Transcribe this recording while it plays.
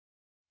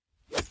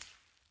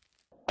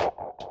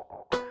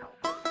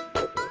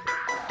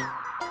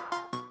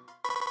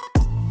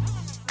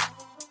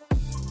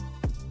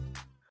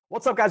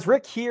What's up, guys?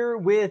 Rick here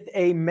with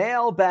a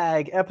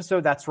mailbag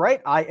episode. That's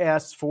right. I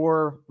asked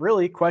for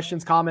really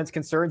questions, comments,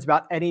 concerns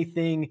about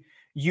anything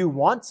you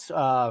want.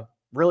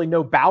 Really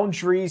no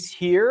boundaries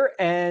here.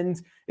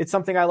 And it's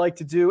something I like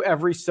to do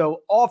every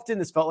so often.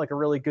 This felt like a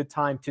really good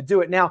time to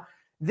do it. Now,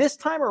 this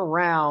time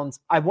around,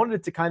 I wanted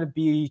it to kind of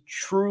be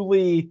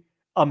truly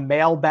a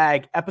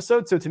mailbag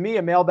episode. So to me,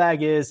 a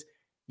mailbag is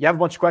you have a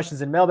bunch of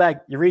questions in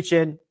mailbag, you reach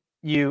in,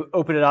 you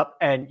open it up,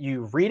 and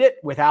you read it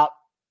without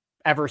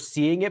ever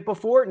seeing it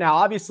before. Now,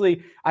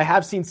 obviously, I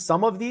have seen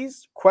some of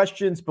these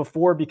questions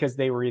before because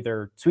they were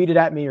either tweeted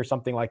at me or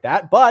something like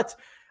that. But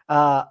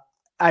I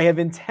have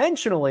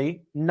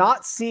intentionally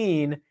not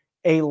seen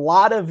a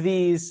lot of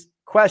these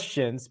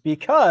questions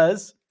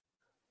because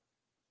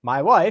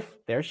my wife,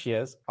 there she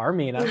is,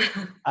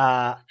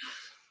 Armina,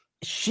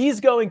 she's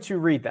going to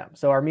read them.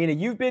 So, Armina,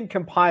 you've been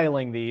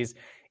compiling these.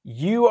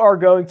 You are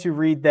going to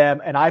read them,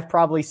 and I've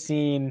probably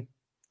seen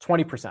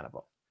 20% of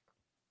them.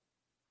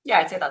 Yeah,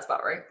 I'd say that's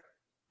about right.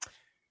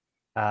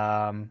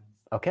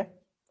 Okay.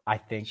 I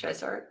think. Should I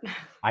start?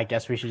 I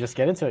guess we should just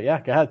get into it.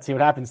 Yeah, go ahead. See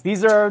what happens.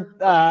 These are,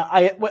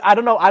 I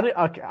don't know. I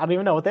don't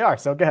even know what they are.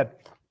 So go ahead.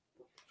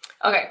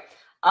 Okay.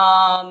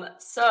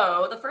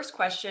 So the first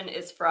question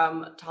is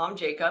from Tom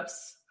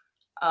Jacobs.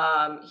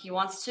 He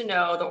wants to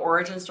know the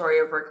origin story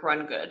of Rick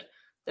Run Good,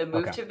 the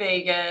move to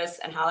Vegas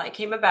and how that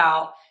came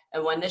about,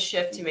 and when the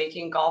shift to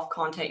making golf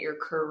content your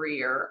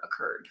career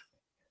occurred.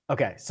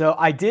 Okay. So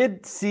I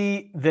did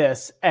see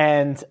this,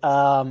 and,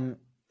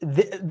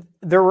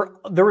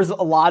 there was a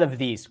lot of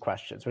these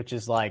questions, which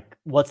is like,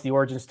 what's the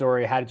origin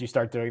story? How did you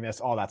start doing this?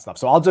 All that stuff.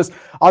 So I'll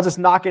just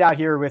knock it out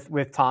here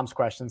with Tom's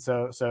question.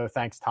 So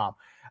thanks, Tom.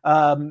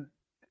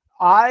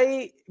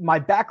 My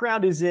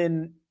background is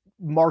in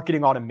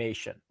marketing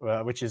automation,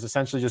 which is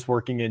essentially just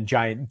working in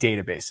giant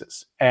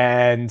databases.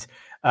 And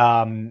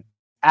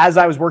as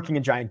I was working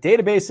in giant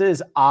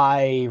databases,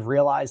 I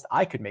realized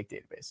I could make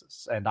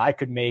databases, and I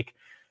could make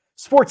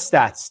sports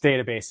stats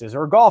databases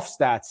or golf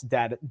stats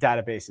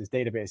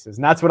databases.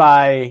 And that's what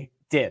I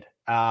did.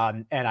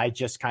 And I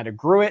just kind of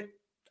grew it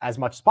as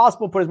much as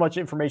possible, put as much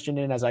information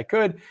in as I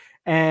could,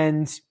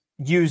 and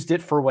used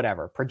it for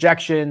whatever,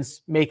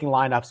 projections, making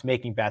lineups,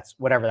 making bets,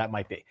 whatever that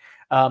might be.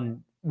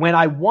 When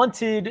I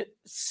wanted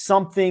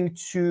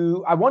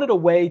I wanted a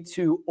way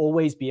to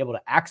always be able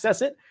to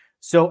access it.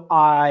 So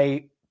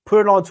I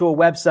put it onto a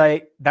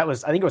website that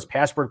was, I think it was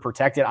password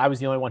protected. I was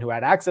the only one who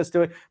had access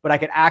to it, but I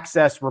could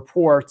access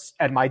reports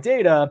and my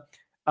data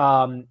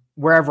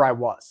wherever I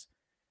was.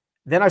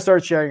 Then I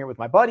started sharing it with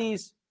my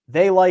buddies.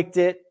 They liked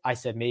it. I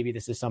said, maybe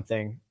this is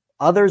something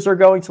others are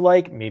going to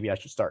like. Maybe I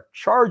should start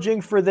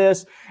charging for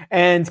this.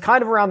 And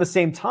kind of around the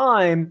same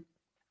time,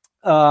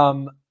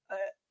 I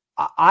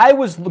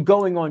was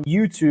going on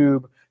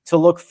YouTube to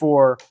look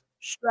for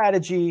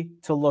strategy,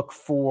 to look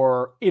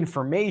for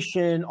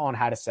information on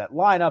how to set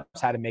lineups,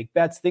 how to make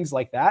bets, things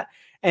like that.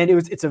 And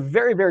it's a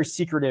very, very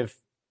secretive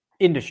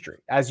industry,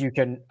 as you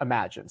can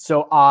imagine.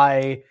 So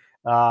I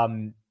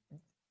said,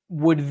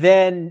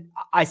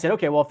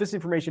 okay, well, if this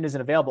information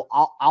isn't available,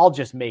 I'll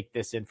just make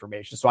this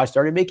information. So I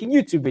started making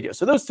YouTube videos.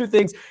 So those two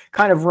things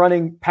kind of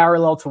running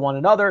parallel to one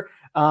another.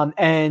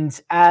 And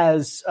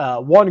as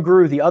one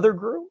grew, the other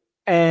grew.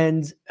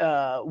 And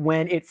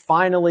when it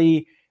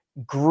finally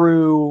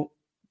grew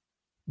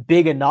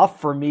big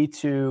enough for me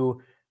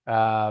to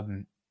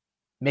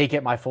make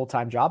it my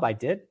full-time job, I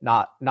did.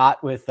 Not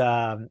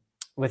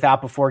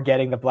without before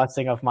getting the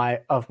blessing of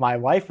my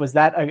wife. Was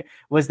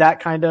that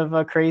kind of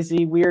a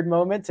crazy, weird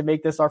moment to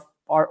make this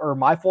our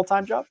my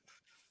full-time job?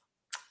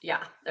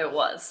 Yeah, it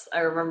was. I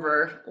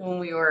remember when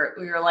we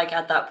were like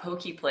at that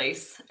pokey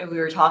place and we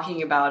were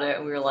talking about it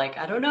and we were like,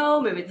 I don't know,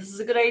 maybe this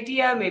is a good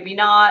idea, maybe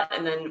not.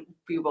 And then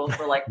we both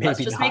were like, let's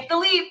just make the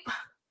leap.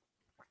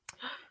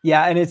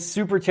 Yeah, and it's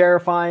super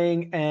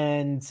terrifying,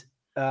 and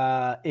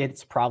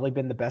it's probably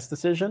been the best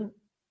decision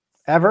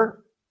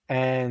ever.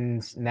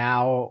 And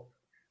now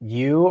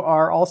you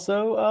are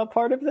also a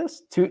part of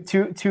this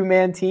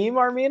two-man team,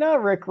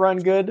 Armina. Rick Run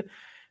Good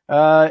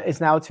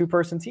is now a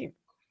 2-person team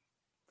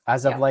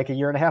as of like a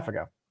year and a half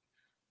ago.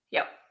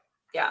 Yep.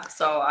 Yeah.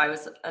 So I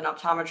was an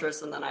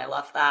optometrist, and then I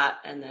left that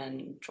and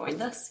then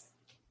joined this.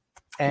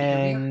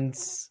 And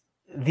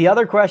the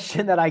other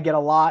question that I get a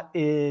lot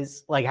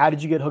is like, how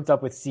did you get hooked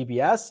up with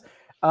CBS?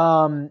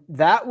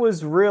 That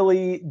was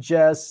really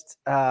just,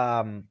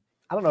 I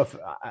don't know if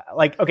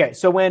okay.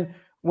 So when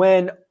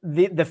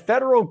the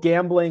federal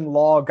gambling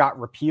law got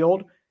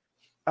repealed,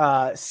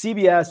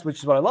 CBS, which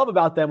is what I love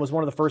about them, was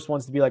one of the first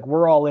ones to be like,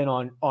 we're all in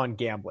on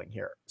gambling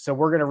here. So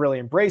we're going to really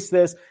embrace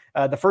this.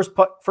 The First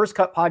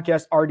Cut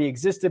podcast already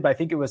existed, but I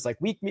think it was like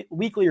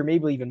weekly or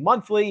maybe even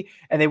monthly.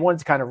 And they wanted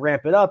to kind of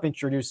ramp it up,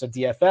 introduce a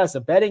DFS,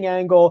 a betting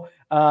angle.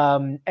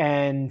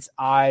 And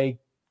I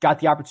got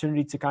the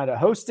opportunity to kind of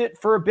host it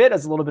for a bit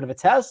as a little bit of a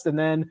test. And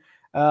then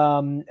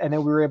we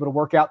were able to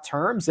work out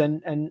terms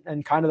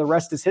and kind of the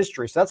rest is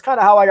history. So that's kind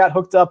of how I got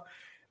hooked up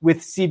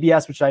with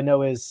CBS, which I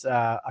know is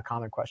a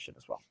common question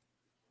as well.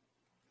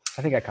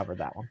 I think I covered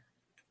that one.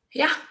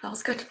 Yeah, that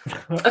was good.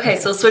 Okay,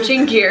 so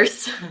switching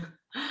gears.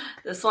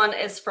 This one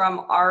is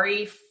from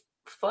Ari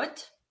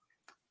Foot.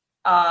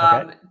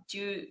 Okay.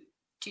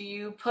 Do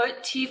you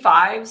put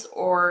T5s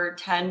or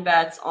 10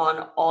 bets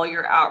on all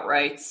your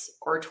outrights,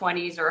 or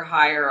 20s or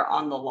higher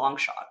on the long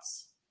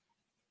shots?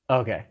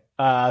 Okay.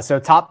 So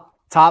top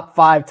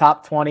 5,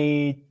 top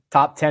 20,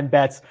 top 10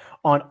 bets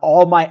on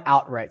all my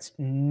outrights.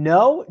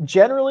 No,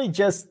 generally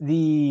just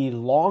the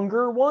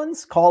longer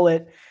ones. Call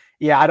it,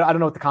 yeah, I don't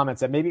know what the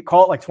comments said. Maybe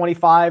call it like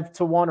 25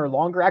 to 1 or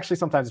longer. Actually,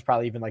 sometimes it's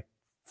probably even like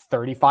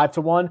 35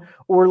 to 1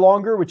 or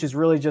longer, which is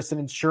really just an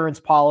insurance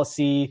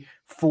policy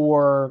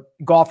for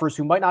golfers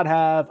who might not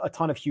have a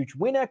ton of huge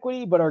win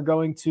equity, but are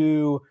going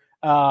to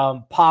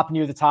pop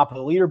near the top of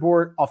the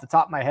leaderboard. Off the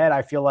top of my head,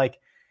 I feel like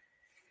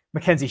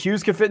Mackenzie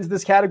Hughes could fit into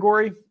this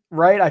category,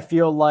 right? I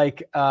feel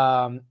like,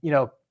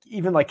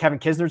 even like Kevin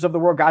Kisner's of the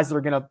world, guys that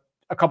are going to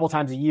a couple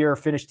times a year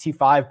finish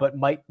T5, but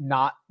might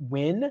not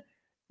win.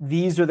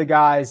 These are the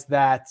guys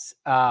that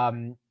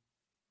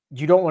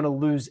you don't want to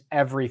lose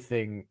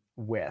everything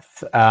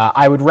with.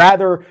 I'd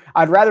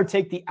rather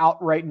take the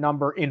outright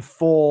number in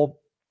full,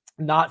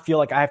 not feel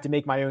like I have to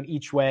make my own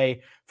each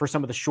way for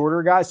some of the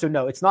shorter guys. So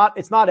no, it's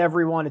not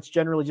everyone. It's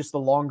generally just the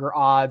longer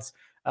odds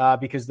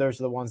because those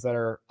are the ones that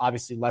are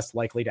obviously less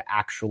likely to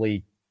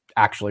actually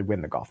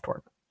win the golf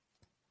tournament.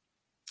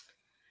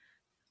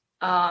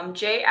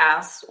 Jay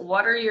asks,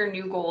 what are your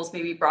new goals?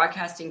 Maybe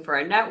broadcasting for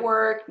a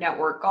network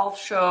golf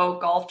show,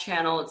 golf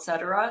channel,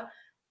 etc.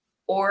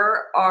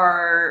 Or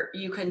are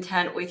you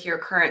content with your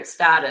current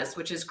status,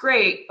 which is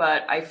great,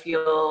 but I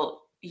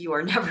feel you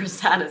are never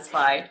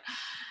satisfied.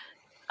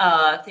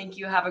 Think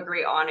you have a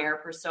great on-air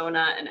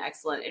persona and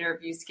excellent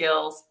interview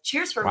skills.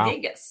 Cheers from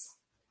Vegas.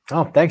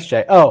 Oh, thanks,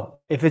 Jay. Oh,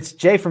 if it's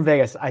Jay from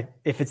Vegas,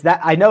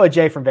 I know a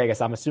Jay from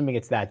Vegas. I'm assuming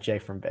it's that Jay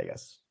from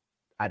Vegas.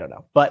 I don't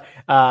know, but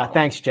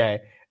thanks,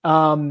 Jay.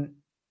 I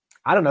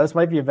don't know. This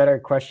might be a better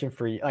question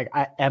for you. Like,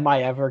 am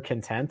I ever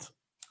content?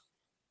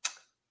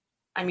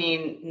 I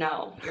mean,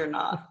 no, you're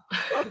not.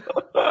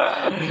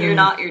 You're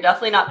not. You're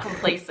definitely not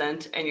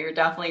complacent, and you're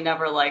definitely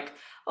never like,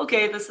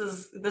 okay, this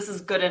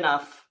is good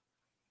enough.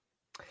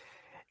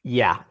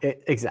 Yeah,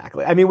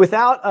 exactly. I mean,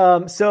 without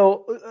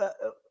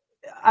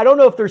I don't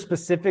know if there's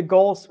specific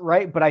goals,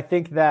 right? But I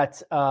think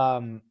that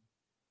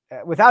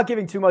without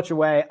giving too much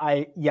away,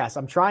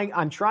 I'm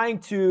trying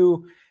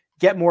to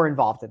get more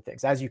involved in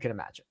things, as you can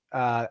imagine.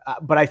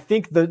 But I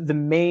think the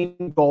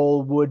main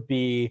goal would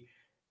be,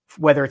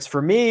 whether it's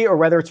for me or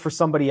whether it's for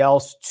somebody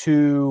else,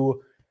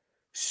 to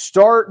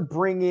start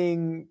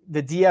bringing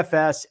the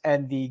DFS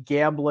and the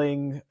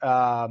gambling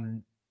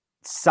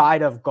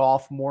side of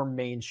golf more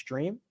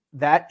mainstream.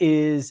 That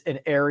is an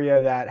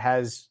area that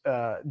has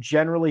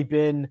generally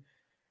been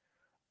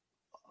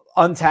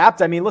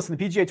untapped. I mean, listen,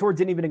 the PGA Tour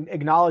didn't even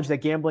acknowledge that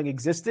gambling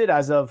existed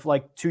as of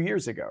like 2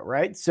 years ago,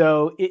 right?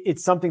 So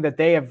it's something that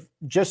they have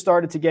just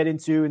started to get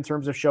into in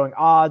terms of showing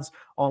odds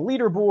on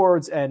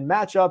leaderboards and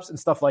matchups and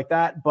stuff like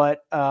that.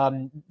 But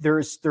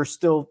there's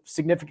still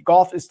significant,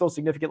 golf is still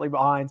significantly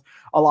behind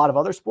a lot of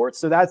other sports.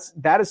 So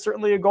that is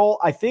certainly a goal.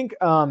 I think,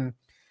 and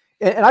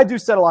I do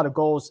set a lot of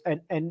goals,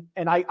 and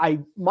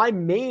my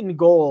main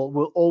goal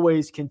will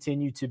always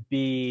continue to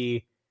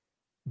be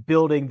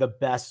building the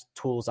best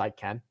tools I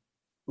can.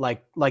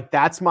 Like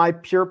that's my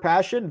pure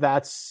passion.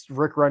 That's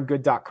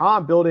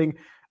rickrungood.com, building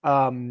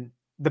the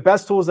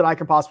best tools that I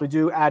can possibly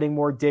do, adding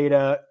more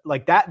data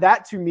like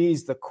that to me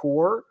is the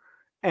core,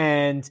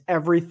 and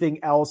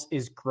everything else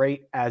is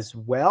great as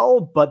well.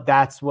 But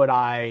that's what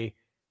I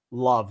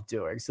love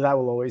doing. So that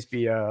will always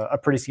be a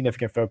pretty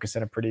significant focus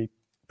and a pretty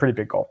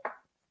big goal.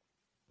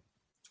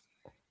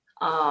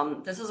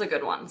 This is a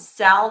good one.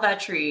 Sal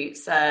Vetri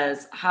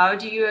says, how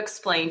do you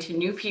explain to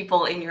new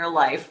people in your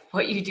life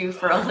what you do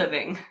for a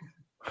living?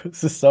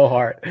 This is so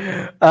hard.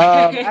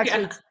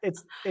 Actually,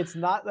 it's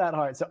not that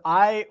hard. So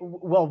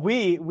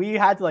we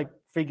had to like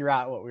figure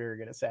out what we were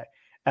going to say.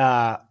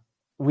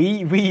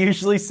 We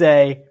usually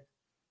say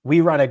we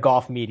run a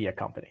golf media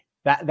company.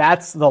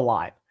 That's the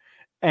line.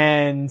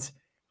 And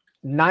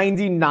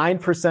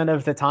 99%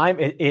 of the time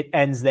it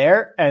ends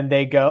there and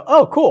they go,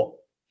 oh, cool.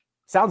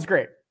 Sounds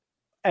great.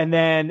 And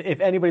then if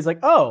anybody's like,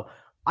 oh,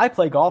 I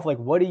play golf, like,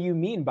 what do you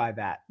mean by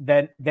that?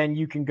 Then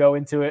you can go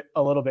into it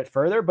a little bit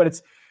further.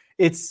 But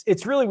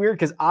it's really weird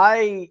because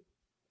I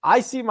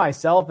see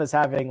myself as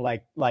having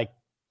like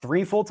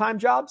 3 full-time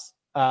jobs.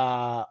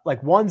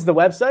 Like one's the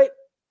website,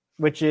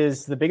 which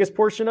is the biggest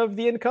portion of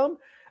the income.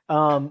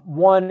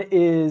 One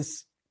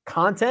is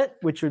content,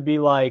 which would be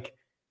like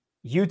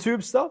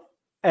YouTube stuff.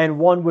 And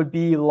one would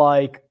be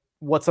like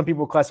what some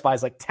people classify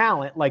as like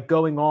talent, like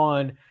going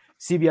on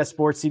CBS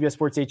Sports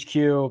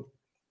HQ,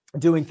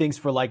 doing things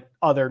for like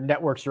other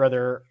networks or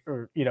other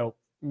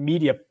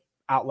media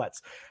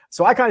outlets.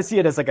 So I kind of see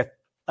it as like a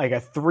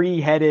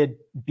 3-headed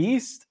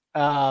beast.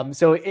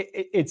 So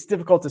it's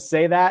difficult to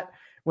say that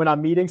when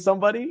I'm meeting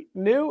somebody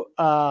new.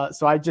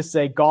 So I just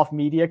say golf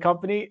media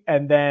company.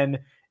 And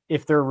then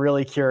if they're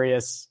really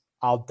curious,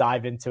 I'll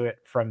dive into it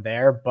from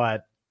there.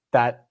 But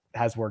that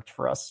has worked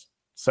for us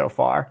so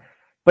far.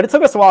 But it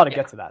took us a while to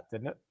get to that,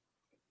 didn't it?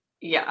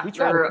 Yeah,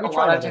 there were a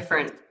lot of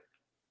different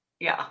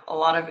a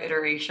lot of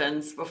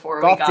iterations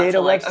before Golf we got data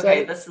to like, website.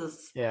 okay, this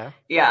is, yeah.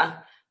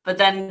 But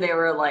then they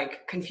were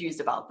like confused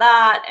about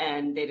that,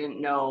 and they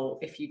didn't know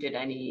if you did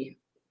any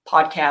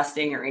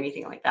podcasting or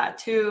anything like that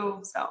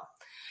too. So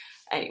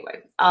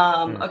anyway,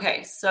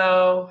 okay,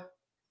 so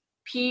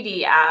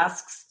PD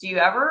asks, do you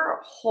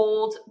ever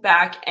hold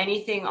back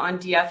anything on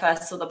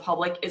DFS so the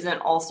public isn't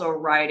also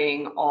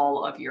riding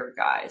all of your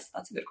guys?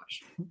 That's a good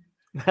question.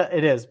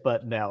 It is,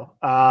 but no.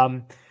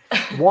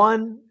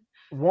 One,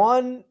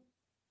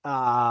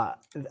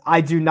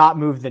 I do not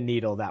move the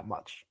needle that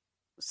much.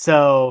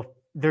 So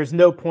there's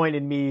no point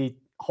in me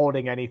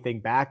holding anything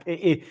back.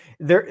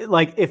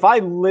 Like if I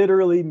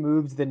literally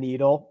moved the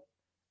needle,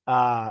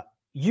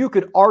 you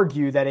could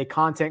argue that a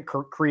content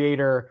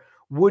creator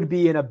would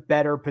be in a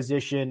better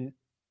position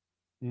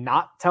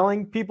not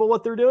telling people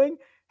what they're doing.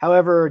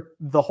 However,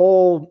 the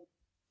whole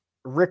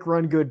Rick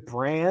Run Good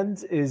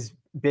brand is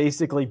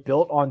basically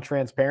built on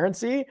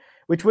transparency,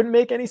 which wouldn't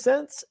make any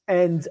sense.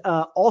 And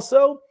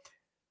also,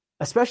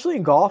 especially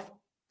in golf,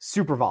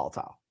 super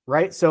volatile,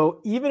 right?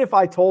 So even if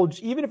I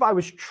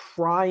was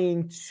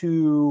trying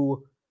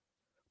to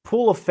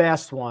pull a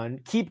fast one,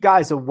 keep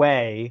guys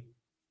away,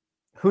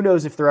 who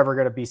knows if they're ever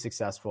going to be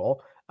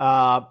successful.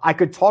 I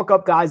could talk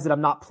up guys that I'm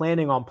not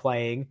planning on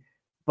playing,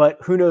 but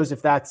who knows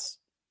if that's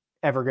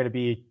ever going to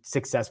be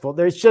successful.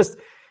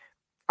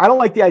 I don't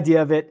like the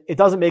idea of it. It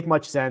doesn't make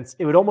much sense.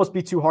 It would almost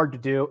be too hard to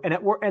do. And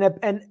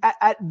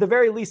at the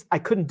very least, I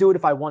couldn't do it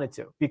if I wanted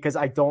to, because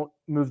I don't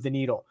move the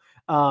needle.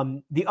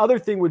 The other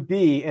thing would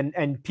be,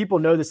 and people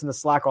know this in the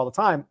Slack all the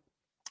time,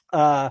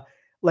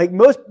 like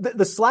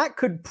the Slack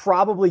could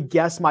probably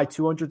guess my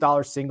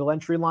 $200 single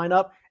entry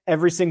lineup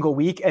every single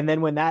week. And then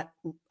when a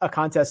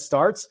contest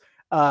starts,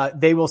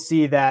 they will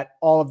see that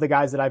all of the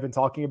guys that I've been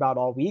talking about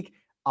all week,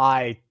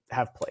 I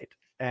have played,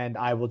 and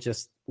I will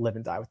just live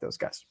and die with those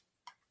guys.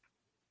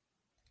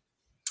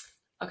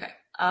 Okay.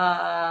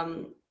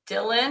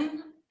 Dylan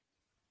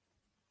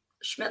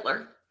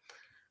Schmittler.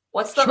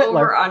 What's the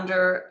over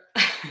under?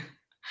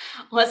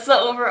 What's the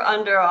over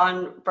under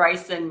on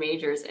Bryson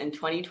Majors in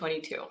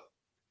 2022?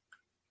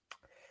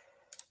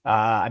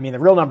 I mean, the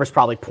real number is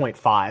probably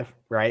 0.5,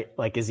 right?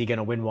 Like, is he going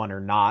to win one or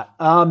not?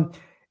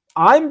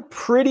 I'm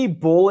pretty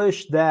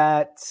bullish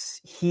that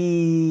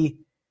he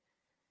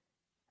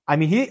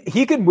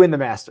could win the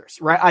Masters,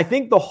 right? I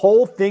think the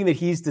whole thing that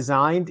he's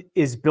designed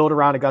is built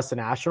around Augusta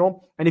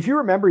National. And if you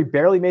remember, he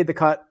barely made the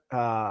cut.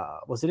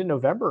 Was it in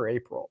November or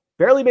April?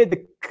 Barely made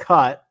the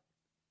cut.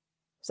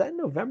 Was that in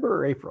November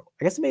or April?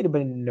 I guess it may have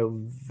been in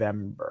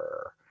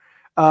November.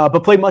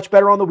 But played much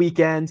better on the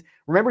weekend.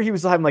 Remember, he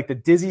was having like the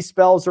dizzy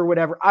spells or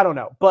whatever. I don't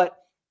know. But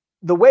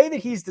the way that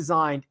he's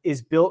designed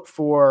is built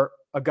for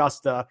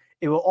Augusta.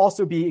 It will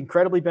also be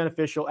incredibly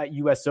beneficial at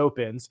US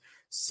Opens.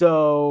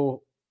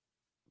 So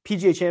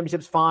PGA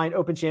Championships, fine.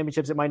 Open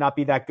Championships, it might not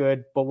be that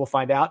good, but we'll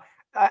find out.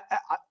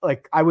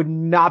 I would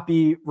not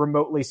be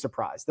remotely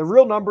surprised. The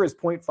real number is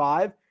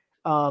 0.5.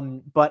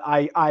 But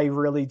I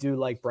really do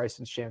like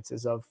Bryson's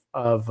chances of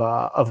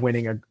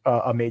winning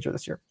a major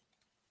this year.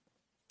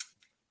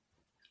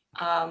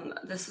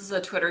 This is a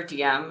Twitter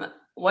DM.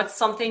 What's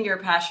something you're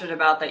passionate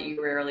about that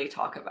you rarely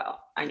talk about?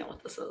 I know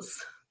what this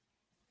is.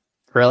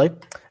 Really?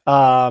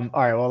 All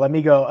right. Well, let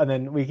me go and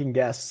then we can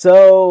guess.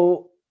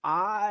 So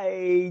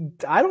I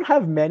don't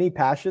have many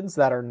passions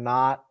that are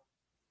not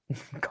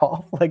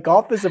golf. Like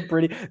golf is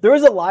there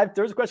was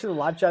a question in the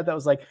live chat that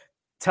was like,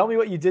 tell me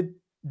what you did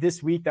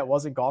this week that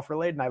wasn't golf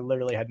related. And I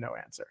literally had no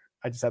answer.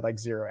 I just had like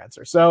zero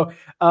answer. So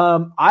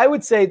I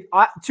would say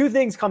two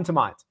things come to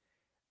mind.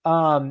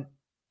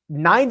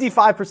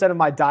 95% of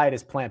my diet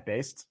is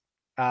plant-based.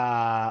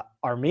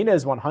 Armina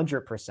is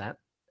 100%.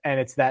 And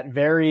it's that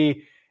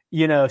very,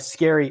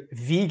 scary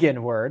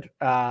vegan word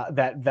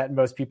that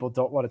most people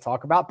don't want to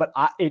talk about. But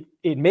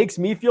it makes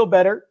me feel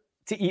better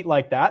to eat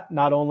like that,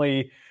 not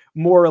only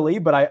morally,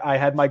 but I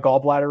had my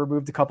gallbladder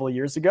removed a couple of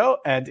years ago,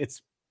 and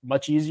it's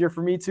much easier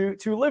for me to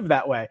live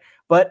that way.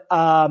 But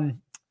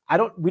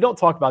we don't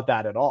talk about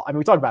that at all. I mean,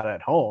 we talk about it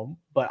at home,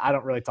 but I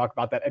don't really talk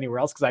about that anywhere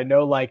else because I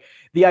know like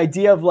the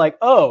idea of like,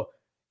 oh,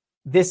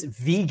 this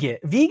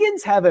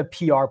vegans have a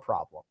PR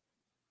problem.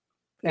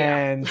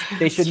 And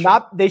they should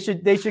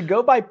they should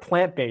go by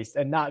plant-based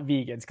and not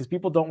vegans because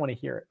people don't want to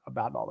hear it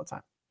about it all the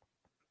time.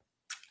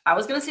 I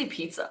was going to say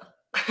pizza.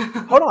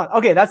 Hold on.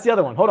 Okay. That's the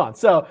other one. Hold on.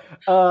 So,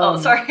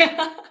 sorry.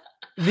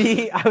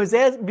 I was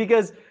asking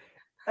because,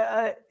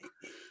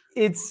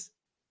 it's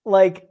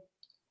like,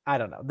 I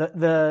don't know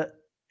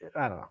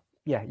I don't know.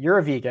 Yeah. You're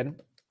a vegan.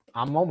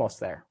 I'm almost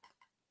there,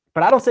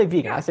 but I don't say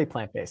vegan. I say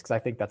plant-based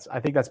because I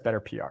think that's better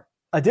PR.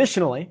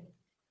 Additionally,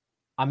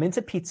 I'm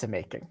into pizza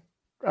making.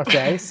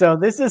 Okay. So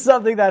this is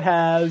something that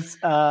has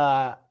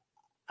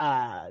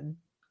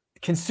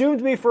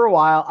consumed me for a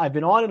while. I've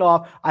been on and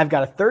off. I've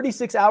got a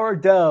 36-hour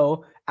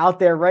dough out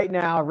there right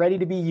now, ready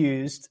to be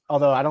used.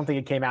 Although I don't think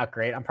it came out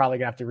great. I'm probably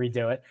gonna have to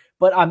redo it.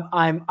 But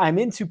I'm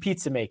into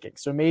pizza making.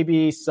 So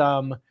maybe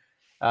some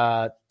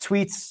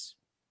tweets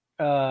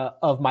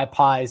of my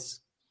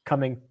pies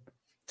coming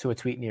to a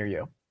tweet near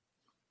you.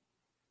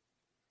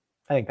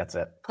 I think that's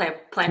it.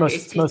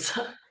 Plant-based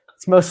pizza.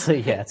 It's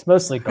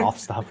mostly golf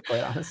stuff,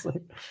 quite honestly.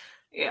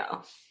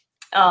 Yeah.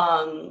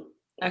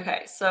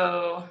 Okay,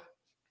 so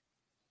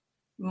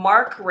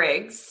Mark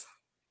Riggs,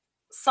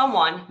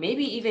 someone,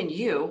 maybe even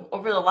you,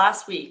 over the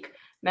last week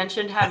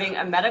mentioned having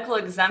a medical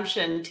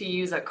exemption to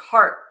use a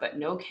cart, but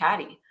no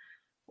caddy.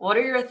 What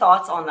are your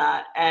thoughts on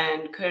that?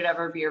 And could it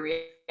ever be a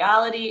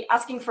reality?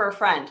 Asking for a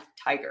friend,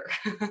 Tiger.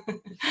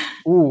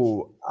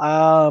 Ooh,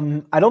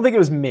 I don't think it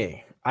was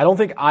me. I don't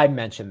think I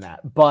mentioned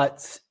that,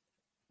 but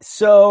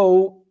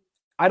so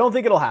I don't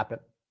think it'll happen.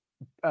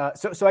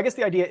 So I guess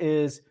the idea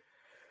is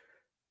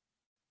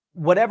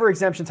whatever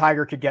exemption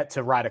Tiger could get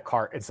to ride a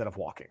cart instead of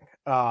walking.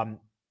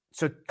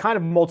 So kind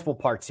of multiple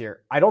parts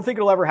here. I don't think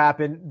it'll ever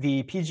happen.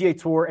 The PGA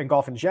Tour and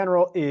golf in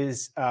general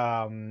is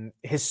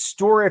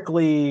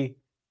historically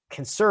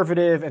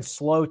conservative and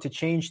slow to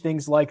change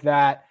things like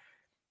that.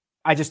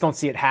 I just don't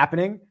see it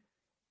happening.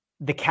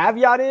 The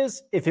caveat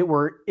is if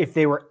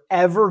they were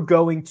ever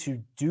going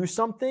to do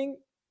something,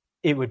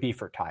 it would be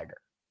for Tiger,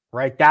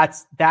 right?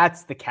 That's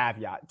the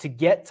caveat to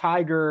get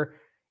Tiger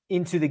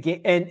into the game.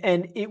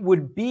 And it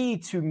would be,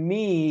 to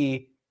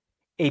me,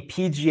 a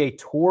PGA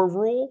Tour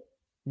rule,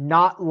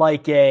 not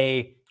like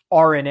a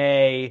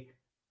RNA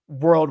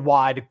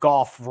worldwide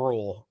golf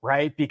rule,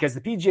 right? Because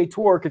the PGA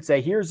Tour could say,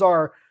 here's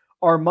our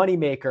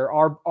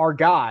moneymaker, our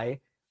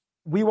guy.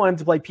 We want him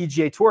to play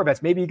PGA Tour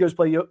events. Maybe he goes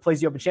plays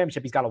the Open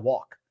Championship. He's got to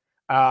walk.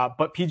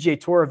 But PGA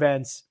Tour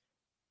events,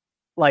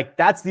 like,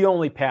 that's the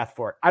only path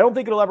for it. I don't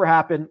think it'll ever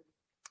happen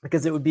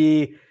because it would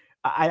be,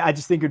 I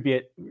just think it would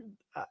be,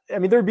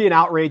 there'd be an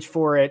outrage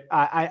for it.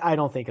 I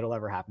don't think it'll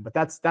ever happen, but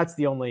that's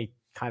the only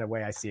kind of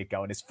way I see it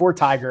going, is for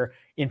Tiger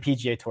in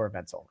PGA Tour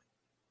events only.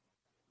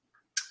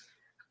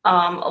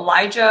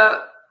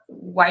 Elijah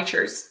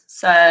Weichers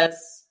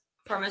says,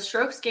 from a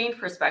strokes gained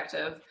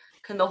perspective,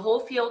 can the whole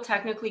field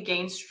technically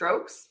gain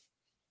strokes?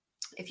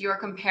 If you are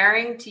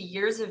comparing to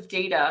years of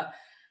data,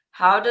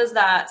 how does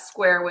that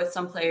square with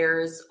some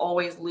players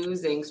always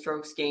losing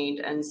strokes gained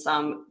and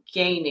some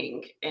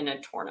gaining in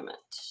a tournament?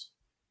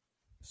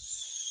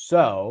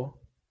 So,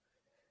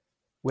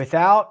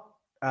 without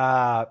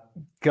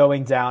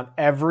going down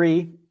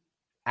every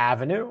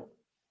avenue,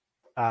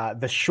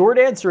 the short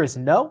answer is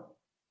no.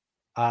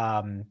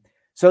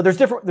 So there's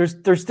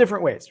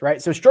different ways, right?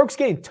 So strokes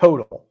gained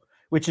total,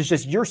 which is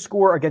just your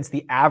score against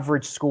the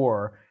average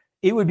score,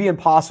 it would be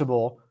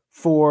impossible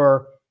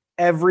for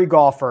every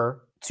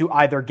golfer to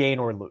either gain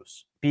or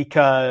lose,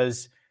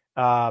 because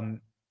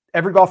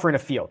every golfer in a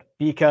field,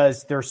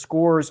 because their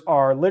scores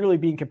are literally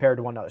being compared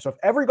to one another. So if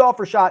every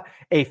golfer shot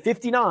a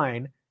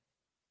 59,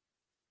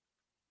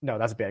 no,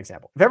 that's a bad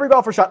example. If every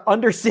golfer shot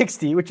under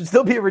 60, which would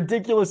still be a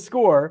ridiculous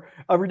score,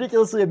 a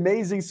ridiculously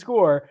amazing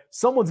score,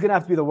 someone's going to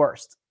have to be the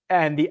worst.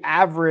 And the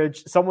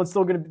average,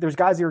 there's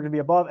guys who are going to be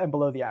above and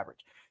below the average.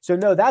 So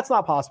no, that's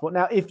not possible.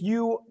 Now,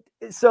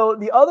 so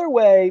the other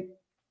way,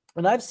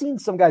 and I've seen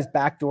some guys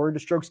backdoor into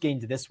strokes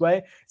gained this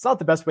way. It's not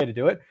the best way to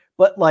do it,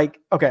 but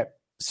okay.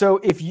 So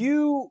if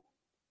you,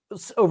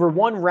 over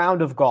one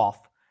round of golf,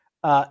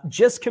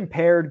 just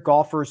compared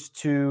golfers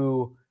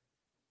to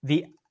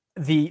the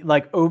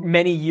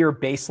many year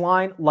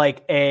baseline,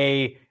 like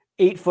a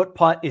 8-foot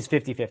putt is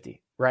 50-50,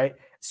 right?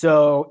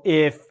 So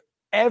if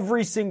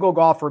every single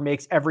golfer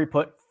makes every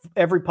putt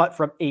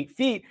from 8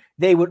 feet,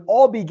 they would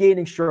all be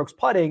gaining strokes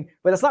putting,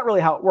 but that's not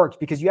really how it works,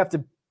 because you have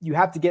to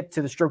get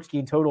to the strokes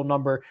gained total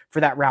number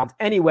for that round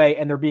anyway,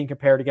 and they're being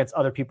compared against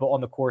other people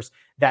on the course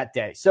that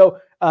day. So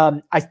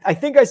I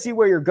think I see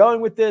where you're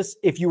going with this.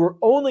 If you were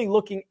only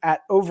looking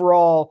at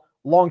overall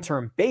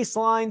long-term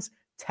baselines,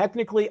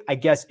 technically, I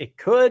guess it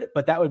could,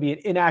 but that would be an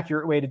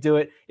inaccurate way to do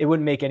it. It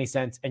wouldn't make any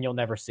sense, and you'll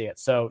never see it.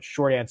 So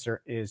short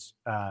answer is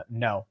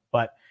no,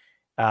 but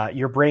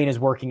your brain is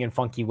working in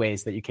funky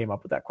ways that you came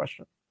up with that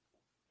question.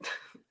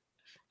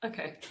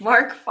 Okay.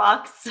 Mark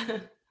Fox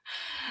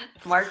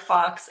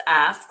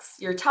asks,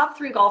 your top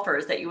 3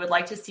 golfers that you would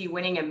like to see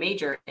winning a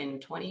major in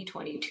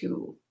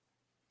 2022.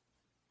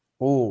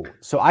 Oh,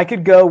 so I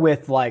could go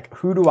with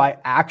who do I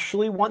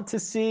actually want to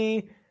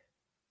see?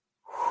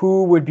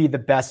 Who would be the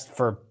best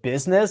for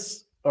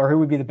business, or who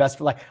would be the best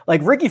for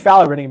like Ricky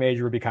Fowler winning a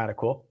major would be kind of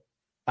cool.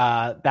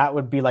 That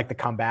would be the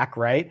comeback,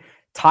 right?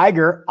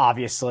 Tiger,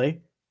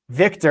 obviously.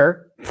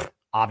 Victor,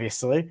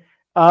 obviously.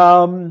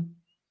 That's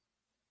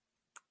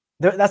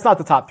not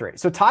the top 3.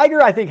 So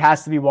Tiger, I think,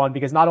 has to be one,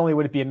 because not only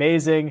would it be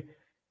amazing,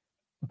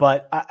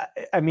 but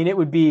it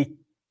would be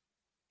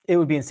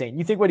insane.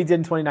 You think what he did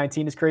in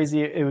 2019 is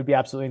crazy? It would be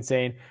absolutely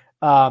insane.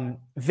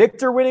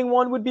 Victor winning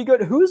one would be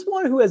good. Who's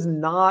one who has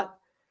not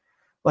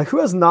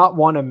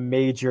won a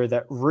major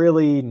that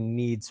really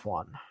needs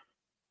one?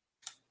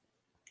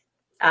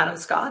 Adam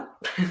Scott.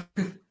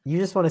 You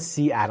just want to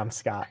see Adam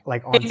Scott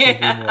on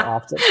TV more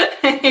often.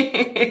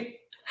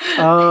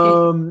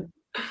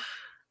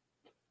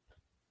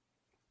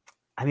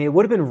 It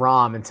would have been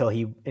Rahm until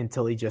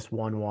he just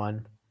won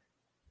one.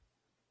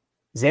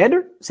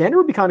 Xander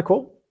would be kind of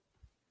cool.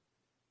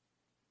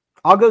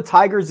 I'll go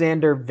Tiger,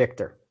 Xander,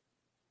 Victor.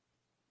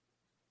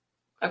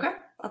 Okay,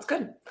 that's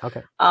good.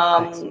 Okay.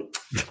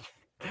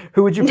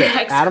 Who would you pick?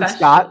 Next Adam question.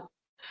 Scott.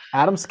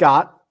 Adam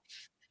Scott.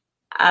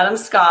 Adam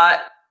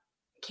Scott.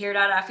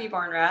 Kiradad Affy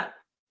Barnrat.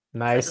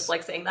 Nice. I just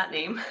like saying that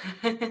name.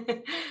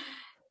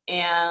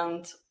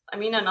 And I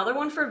mean, another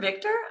one for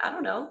Victor. I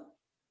don't know.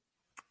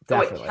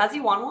 Definitely. Oh, wait, has he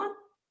won one?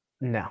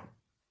 No.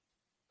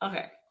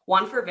 Okay.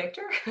 One for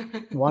Victor?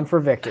 One for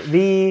Victor.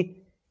 The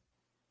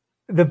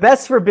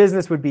best for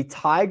business would be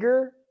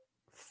Tiger,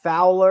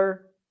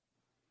 Fowler,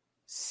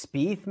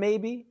 Spieth,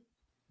 maybe.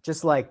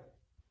 Just like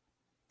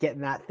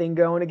getting that thing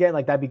going again.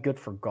 Like that'd be good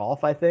for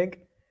golf, I think.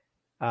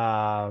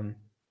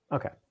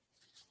 Okay.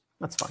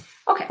 That's fun.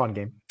 Okay. Fun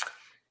game.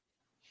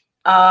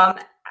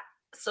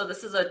 So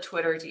this is a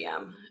Twitter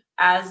DM.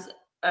 As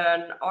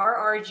an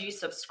RRG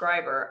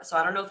subscriber, so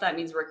I don't know if that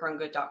means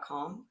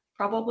rickrungood.com,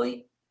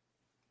 probably.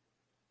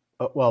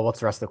 Oh, well, what's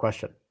the rest of the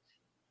question?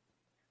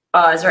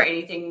 Is there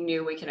anything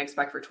new we can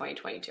expect for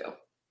 2022?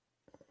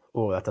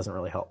 Oh, that doesn't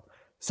really help.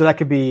 So that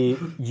could be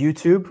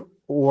YouTube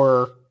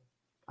or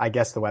I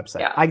guess the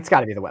website. Yeah. It's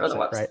got to be the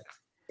website, right?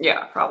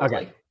 Yeah, probably.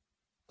 Okay.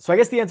 So I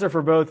guess the answer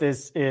for both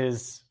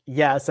is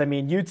yes. I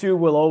mean, YouTube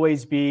will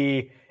always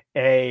be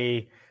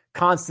a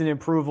constant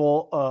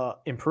improvement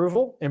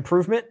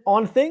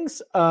on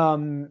things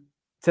to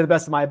the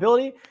best of my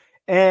ability.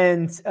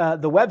 And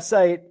the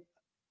website,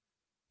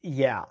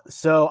 yeah.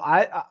 So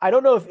I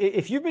don't know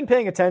if you've been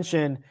paying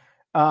attention,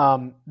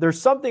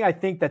 there's something I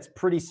think that's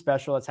pretty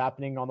special that's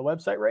happening on the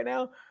website right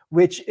now,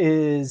 which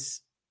is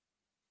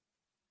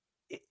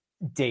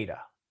data.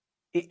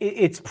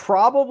 It's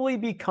probably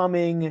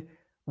becoming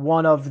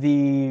one of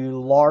the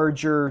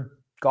larger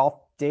golf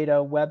data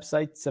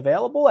websites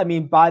available. I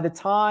mean, by the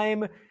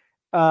time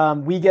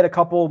we get a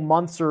couple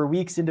months or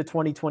weeks into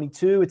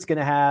 2022, it's going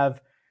to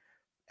have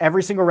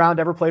every single round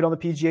ever played on the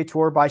PGA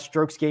Tour by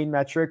strokes gained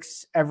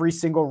metrics, every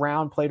single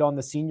round played on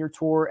the Senior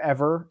Tour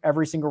ever,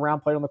 every single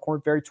round played on the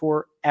Korn Ferry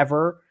Tour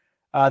ever.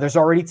 There's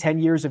already 10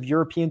 years of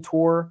European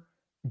Tour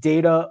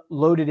data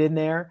loaded in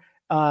there.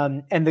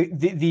 And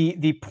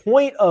the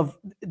point of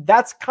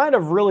that's kind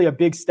of really a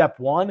big step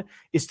one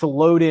is to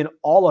load in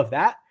all of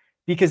that,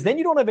 because then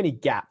you don't have any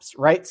gaps,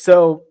 right?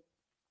 So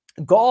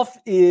golf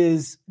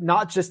is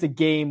not just a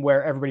game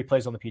where everybody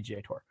plays on the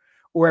PGA Tour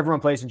or everyone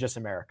plays in just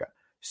America.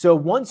 So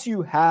once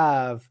you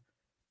have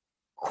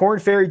Korn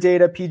Ferry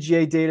data,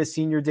 PGA data,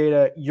 senior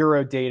data,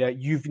 Euro data,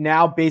 you've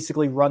now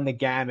basically run the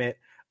gamut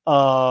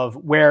of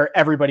where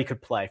everybody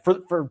could play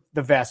for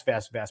the vast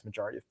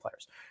majority of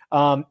players.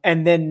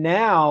 And then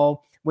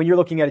now when you're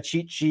looking at a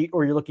cheat sheet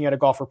or you're looking at a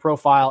golfer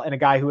profile and a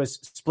guy who has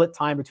split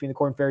time between the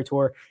Korn Ferry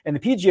Tour and the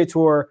PGA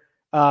Tour,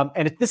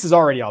 this is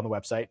already on the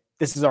website.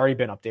 This has already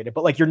been updated,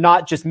 but like you're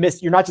not just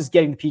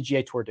getting the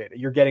PGA Tour data.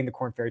 You're getting the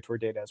Korn Ferry Tour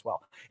data as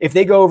well. If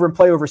they go over and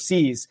play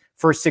overseas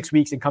for 6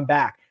 weeks and come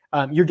back,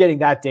 you're getting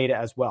that data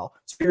as well.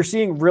 So you're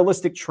seeing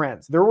realistic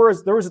trends. There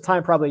was a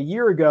time probably a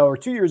year ago or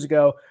 2 years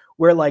ago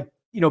where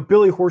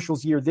Billy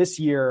Horschel's year this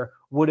year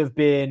would have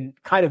been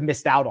kind of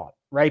missed out on,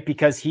 right?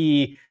 Because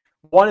he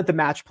won at the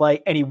match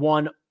play and he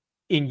won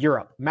in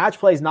Europe. Match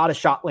play is not a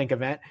ShotLink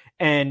event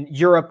and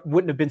Europe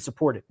wouldn't have been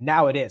supported.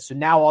 Now it is. So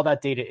now all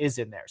that data is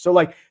in there.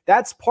 So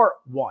that's part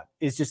one,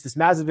 is just this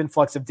massive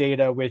influx of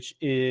data, which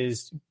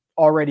is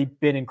already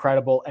been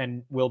incredible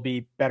and will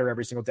be better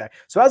every single day.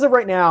 So as of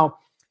right now,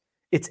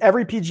 it's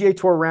every PGA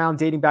Tour round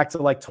dating back to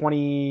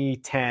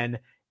 2010,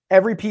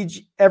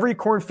 every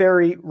Korn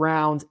Ferry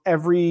round,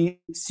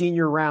 every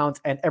senior round,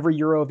 and every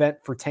Euro event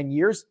for 10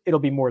 years. It'll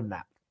be more than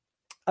that.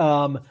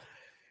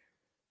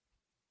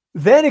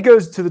 Then it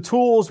goes to the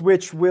tools,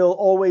 which will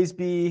always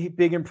be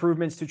big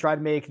improvements to try to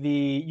make the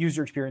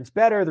user experience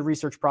better, the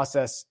research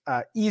process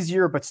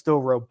easier, but still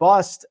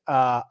robust.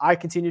 I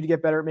continue to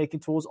get better at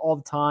making tools all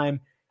the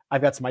time.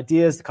 I've got some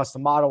ideas. The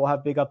custom model will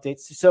have big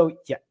updates. So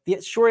yeah,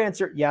 the short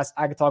answer, yes,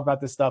 I could talk about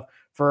this stuff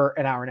for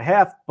an hour and a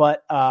half,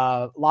 but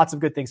lots of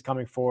good things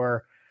coming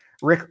for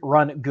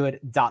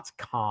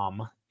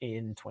rickrungood.com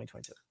in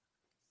 2022.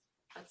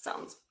 That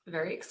sounds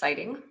very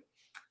exciting.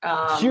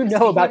 You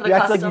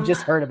act like you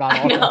just heard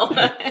about all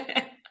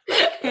that.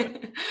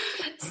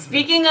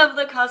 Speaking of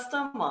the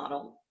custom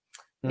model,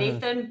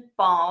 Nathan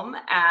Baum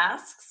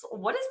asks,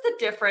 what is the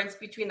difference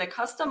between the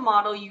custom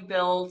model you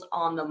build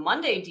on the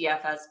Monday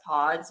DFS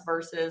pods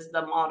versus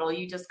the model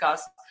you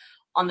discussed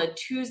on the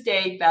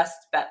Tuesday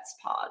Best Bets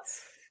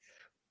pods?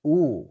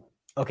 Ooh,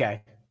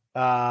 okay.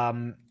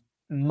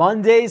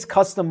 Monday's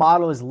custom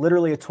model is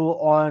literally a tool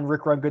on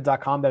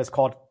rickrungood.com that is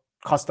called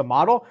custom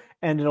model,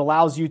 and it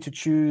allows you to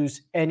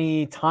choose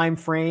any time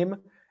frame,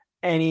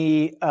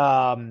 any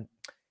stats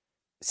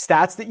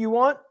that you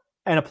want,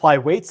 and apply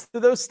weights to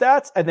those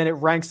stats, and then it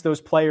ranks those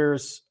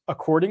players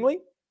accordingly.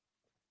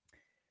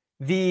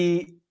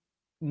 The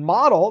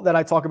model that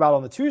I talk about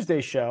on the Tuesday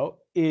show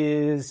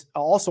is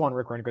also on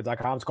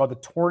rickrungood.com. It's called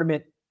the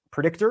Tournament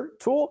Predictor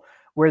tool,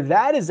 where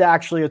that is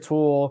actually a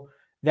tool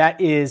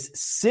that is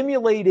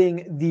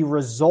simulating the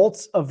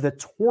results of the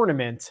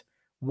tournament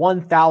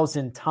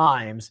 1,000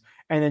 times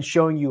and then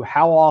showing you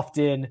how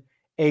often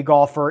a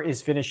golfer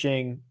is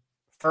finishing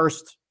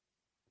first,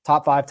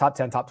 top 5, top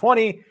 10, top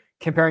 20,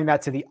 comparing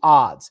that to the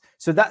odds.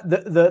 So that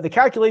the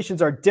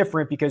calculations are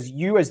different because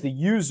you, as the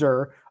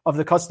user of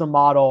the custom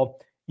model,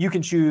 you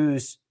can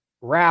choose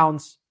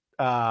rounds,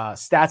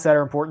 stats that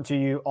are important to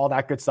you, all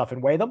that good stuff,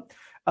 and weigh them.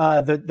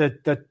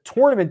 The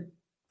tournament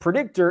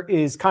predictor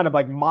is kind of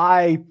like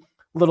my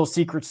little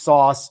secret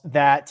sauce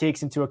that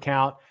takes into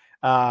account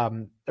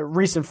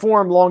recent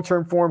form,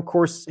 long-term form,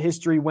 course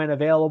history when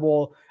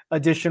available.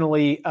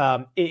 Additionally,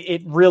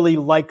 it really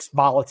likes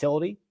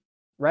volatility,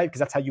 right? Because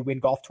that's how you win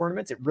golf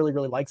tournaments. It really,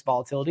 really likes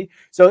volatility.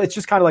 So it's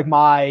just kind of like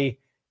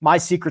my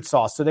secret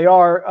sauce. So they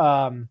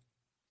are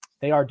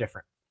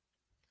different.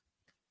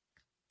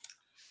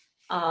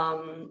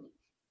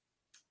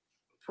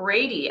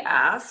 Brady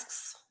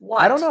asks,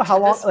 what? I don't know how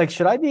long, like,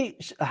 should I be,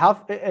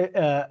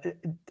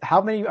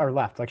 how many are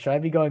left? Like, should I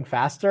be going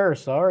faster or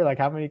slower? Like,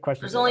 how many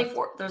questions? There's only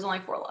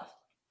four left.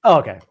 Oh,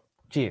 okay.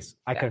 Jeez.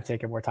 I could have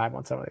taken more time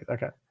on some of these.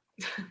 Okay.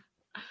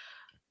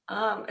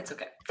 It's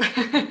okay.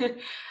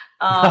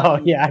 Oh,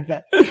 yeah, I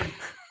bet.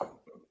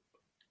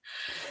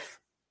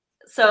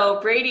 So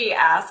Brady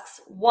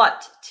asks,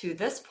 what to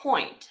this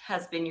point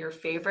has been your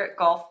favorite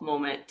golf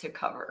moment to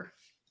cover?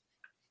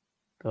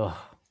 Oh,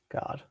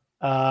 God.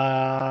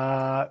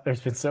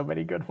 There's been so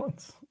many good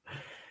ones.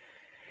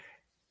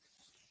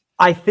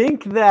 I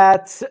think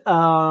that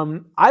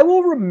I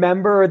will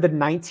remember the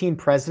 19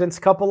 Presidents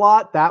Cup a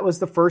lot. That was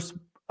the first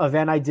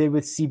event I did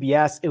with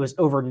CBS. It was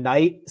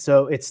overnight,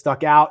 so it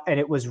stuck out, and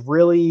it was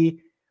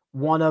really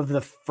one of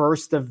the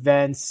first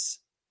events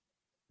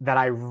that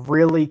I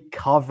really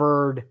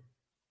covered,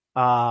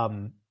 like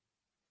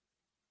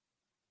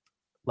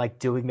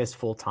doing this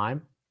full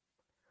time.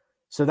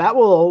 So that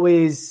will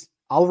always,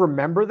 I'll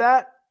remember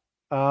that.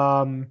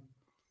 The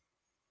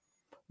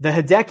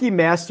Hideki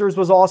Masters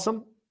was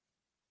awesome.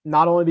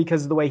 Not only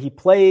because of the way he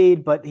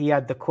played, but he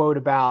had the quote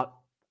about,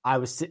 I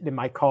was sitting in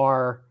my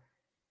car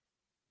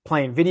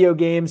playing video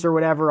games or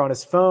whatever on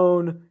his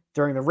phone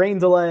during the rain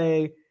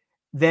delay.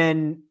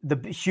 Then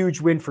the huge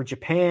win for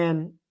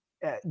Japan,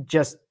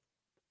 just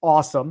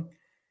awesome.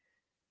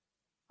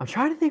 I'm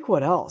trying to think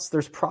what else.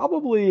 There's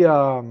probably,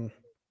 what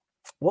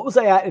was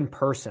I at in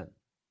person?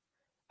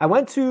 I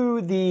went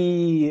to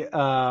the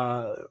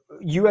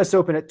U.S.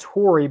 Open at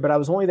Torrey, but I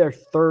was only there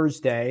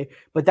Thursday.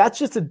 But that's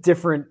just a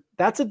different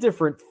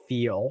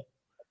feel.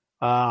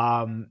 So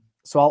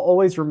I'll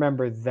always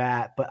remember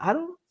that. But I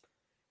don't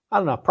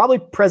know. Probably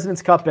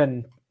President's Cup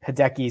and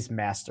Hideki's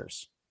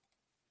Masters,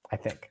 I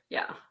think.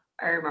 Yeah,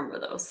 I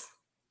remember those.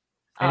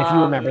 And if you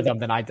remember them,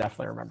 then I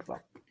definitely remember them.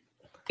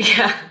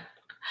 Yeah.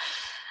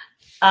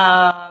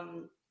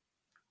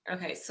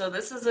 Okay, so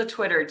this is a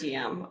Twitter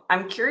DM.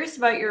 I'm curious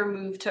about your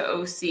move to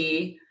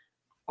OC,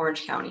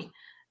 Orange County,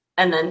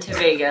 and then to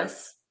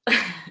Vegas.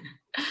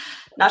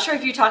 Not sure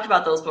if you talked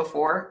about those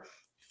before.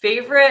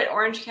 Favorite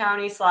Orange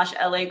County /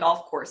 LA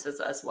golf courses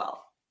as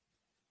well.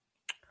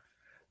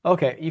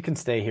 Okay, you can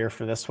stay here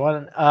for this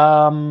one.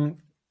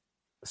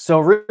 So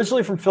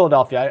originally from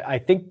Philadelphia, I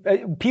think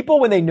people,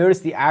 when they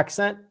notice the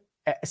accent,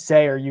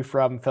 say, "Are you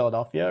from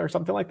Philadelphia?" or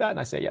something like that, and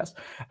I say yes.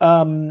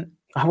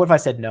 What if I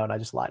said no and I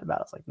just lied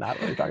about it? It's like, not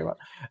what are you talking about?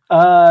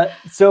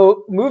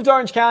 So moved to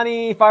Orange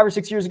County 5 or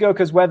 6 years ago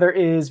because weather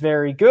is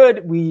very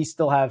good. We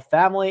still have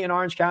family in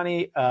Orange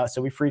County,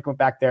 so we frequent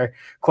back there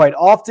quite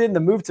often.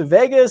 The move to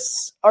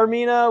Vegas,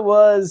 Armina,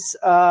 was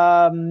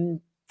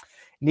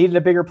needed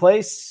a bigger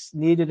place,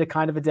 needed a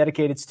kind of a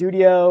dedicated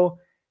studio.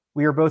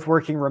 We were both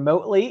working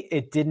remotely.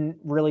 It didn't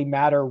really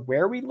matter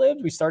where we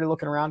lived. We started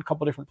looking around a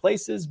couple different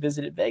places,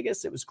 visited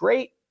Vegas. It was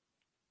great.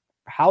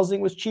 Housing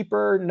was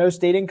cheaper, no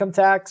state income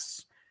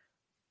tax.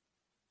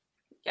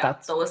 Yeah,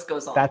 the list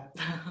goes on.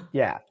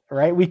 Yeah,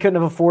 right. We couldn't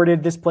have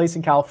afforded this place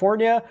in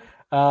California.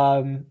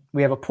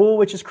 We have a pool,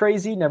 which is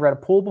crazy. Never had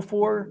a pool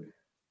before.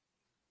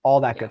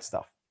 All that good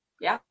stuff.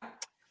 Yeah,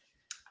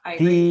 I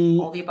agree.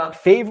 All the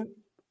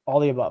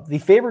above. The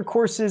favorite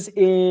courses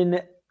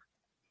in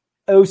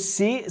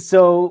OC.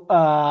 So,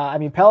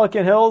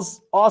 Pelican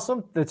Hills,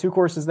 awesome. The 2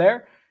 courses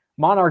there.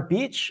 Monarch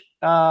Beach,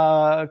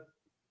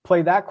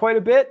 played that quite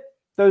a bit.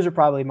 Those are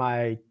probably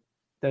my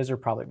 2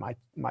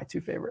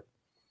 favorite.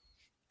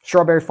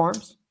 Strawberry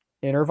Farms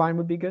in Irvine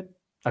would be good.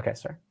 Okay,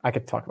 sorry. I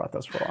could talk about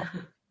those for a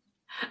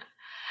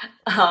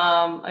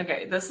while.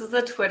 Okay, this is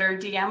a Twitter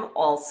DM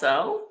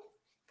also.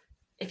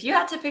 If you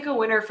had to pick a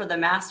winner for the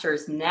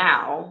Masters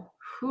now,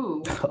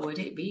 who would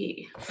it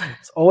be?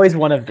 It's always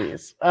one of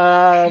these.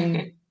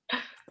 I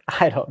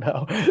don't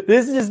know.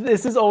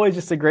 This is always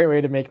just a great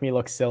way to make me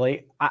look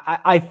silly.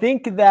 I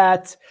think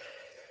that.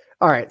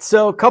 All right,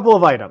 so a couple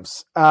of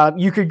items.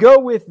 You could go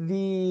with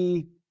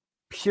the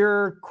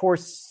pure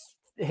course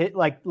hit,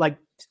 like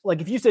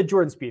if you said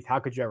Jordan Spieth, how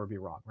could you ever be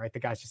wrong, right? The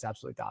guy's just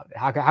absolutely dominant.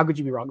 How could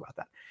you be wrong about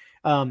that?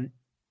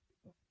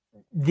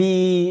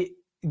 The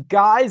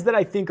guys that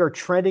I think are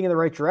trending in the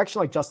right direction,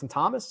 like Justin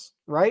Thomas,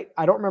 right?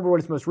 I don't remember what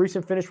his most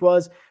recent finish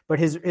was, but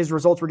his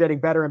results were getting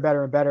better and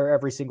better and better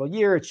every single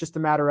year. It's just a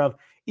matter of,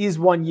 is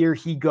one year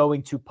he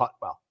going to putt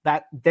well?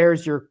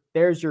 There's your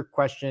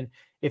question.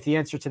 If the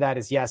answer to that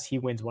is yes, he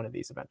wins one of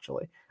these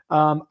eventually.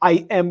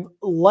 I am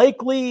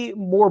likely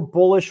more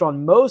bullish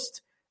on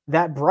most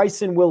that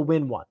Bryson will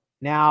win one.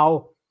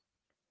 Now,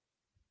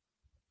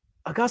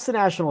 Augusta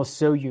National is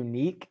so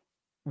unique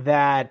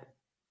that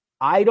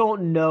I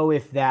don't know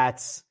if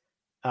that's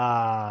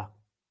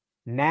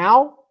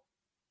now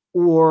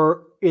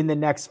or in the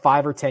next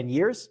 5 or 10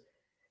 years.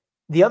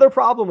 The other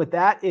problem with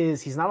that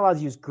is he's not allowed to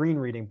use green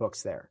reading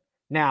books there.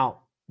 Now,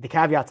 the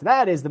caveat to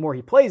that is the more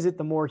he plays it,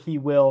 the more he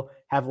will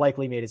have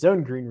likely made his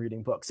own green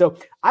reading book. So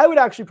I would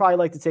actually probably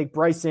like to take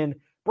Bryson.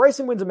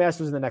 Bryson wins a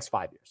Masters in the next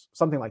 5 years,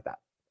 something like that.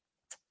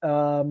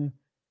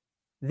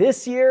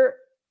 This year,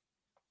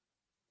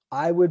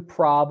 I would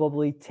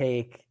probably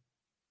take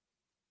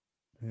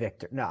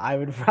Victor. No, I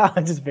would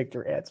probably just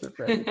Victor answer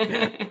for me.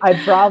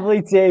 I'd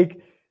probably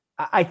take,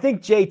 I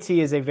think JT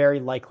is a very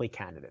likely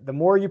candidate. The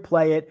more you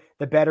play it,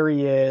 the better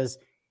he is.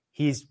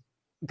 He's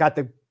got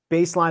the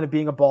baseline of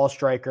being a ball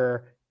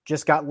striker,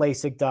 just got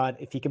LASIK done.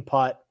 If he can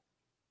putt,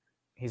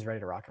 he's ready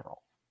to rock and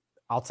roll.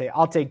 I'll take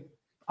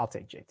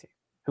JT.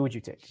 Who would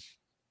you take?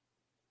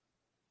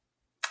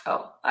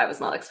 Oh, I was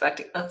not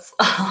expecting this.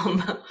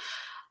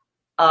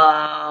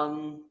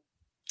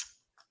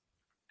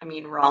 I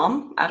mean,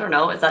 Rahm, I don't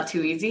know. Is that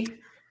too easy?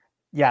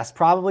 Yes,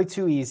 probably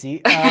too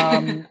easy.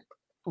 Okay,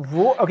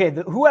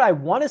 who I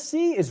want to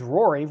see is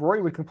Rory. Rory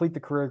would complete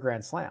the career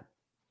Grand Slam.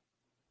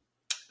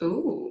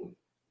 Ooh.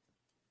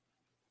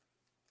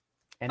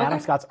 And Adam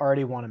Scott's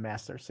already won a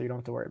Masters, so you don't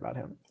have to worry about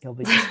him. He'll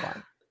be just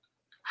fine.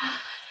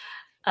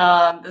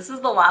 This is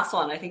the last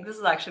one. I think this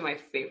is actually my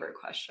favorite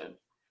question.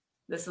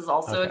 This is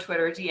also a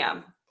Twitter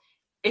DM.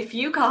 If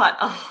you got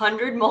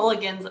 100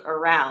 mulligans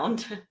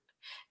around,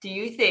 do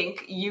you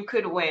think you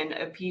could win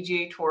a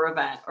PGA Tour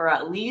event or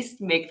at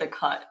least make the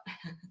cut?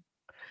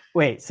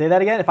 Wait, say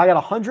that again. If I got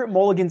 100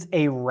 mulligans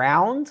a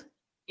round?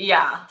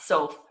 Yeah.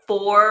 So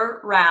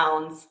 4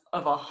 rounds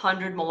of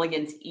 100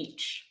 mulligans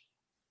each.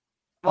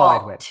 Well,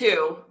 I'd win.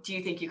 2. Do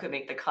you think you could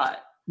make the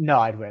cut? No,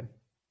 I'd win.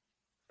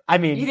 I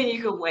mean, you think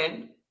you could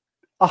win?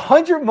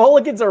 100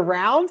 mulligans a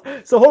round?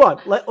 So hold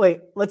on.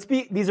 Let's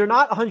be, these are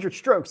not 100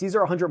 strokes. These are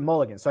 100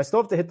 mulligans. So I still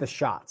have to hit the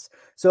shots.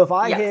 So if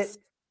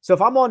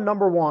if I'm on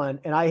number 1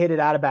 and I hit it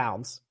out of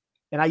bounds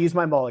and I use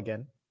my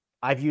mulligan,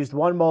 I've used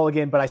 1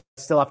 mulligan, but I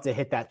still have to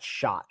hit that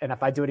shot. And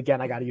if I do it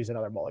again, I got to use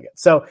another mulligan.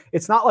 So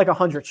it's not like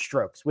 100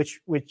 strokes,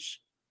 which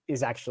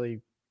is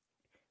actually,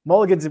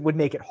 mulligans would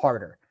make it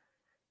harder.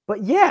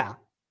 But yeah,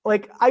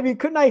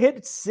 couldn't I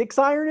hit 6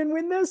 iron and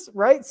win this?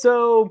 Right.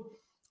 So,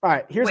 all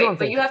right, here's what I'm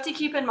thinking. But you have to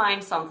keep in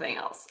mind something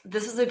else.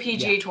 This is a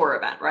PGA Tour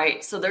event,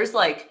 right? So there's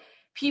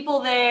people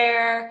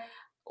there,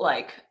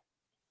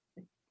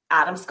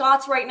 Adam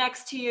Scott's right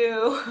next to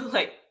you.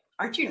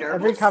 Aren't you nervous?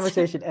 Every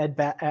conversation ends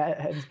back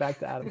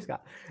to Adam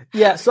Scott.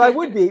 Yeah, so I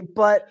would be,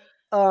 but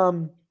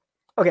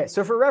okay.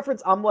 So for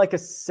reference, I'm like a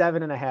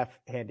 7.5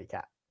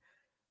 handicap,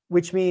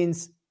 which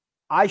means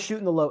I shoot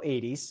in the low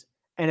 80s.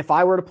 And if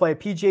I were to play a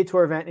PGA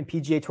Tour event in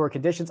PGA Tour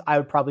conditions, I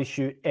would probably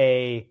shoot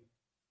a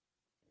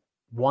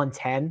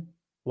 110,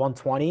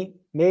 120,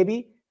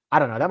 maybe. I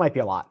don't know. That might be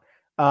a lot.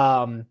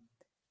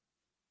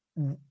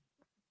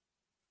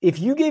 If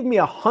you gave me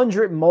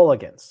 100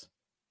 mulligans,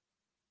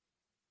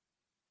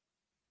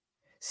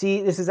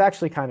 see, this is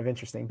actually kind of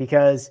interesting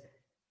because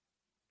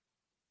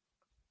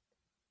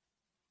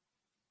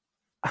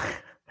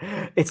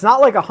it's not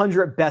like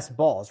 100 best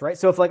balls, right?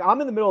 So if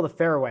I'm in the middle of the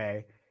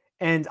fairway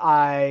and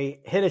I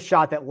hit a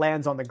shot that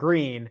lands on the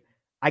green,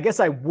 I guess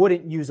I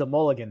wouldn't use a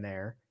mulligan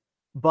there,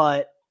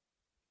 but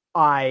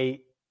because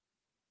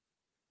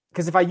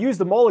if I use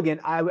the mulligan,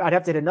 I'd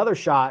have to hit another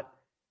shot,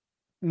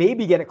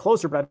 maybe get it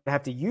closer, but I'd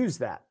have to use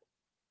that.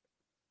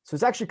 So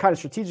it's actually kind of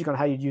strategic on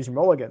how you'd use your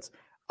mulligans.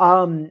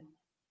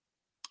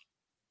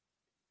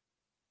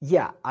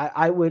 Yeah,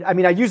 I would. I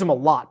mean, I use them a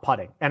lot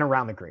putting and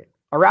around the green.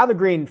 Around the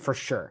green for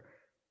sure.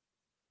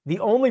 The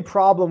only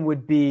problem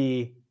would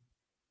be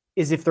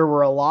is if there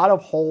were a lot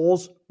of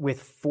holes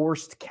with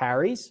forced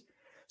carries.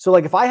 So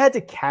if I had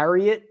to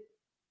carry it,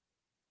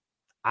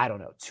 I don't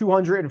know,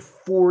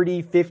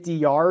 240, 50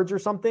 yards or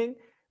something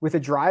with a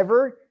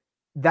driver,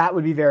 that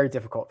would be very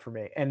difficult for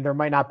me. And there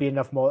might not be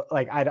enough more,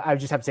 I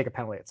just have to take a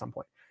penalty at some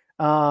point.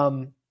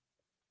 I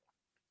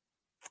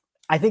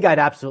think I'd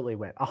absolutely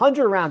win.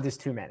 100 around is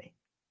too many.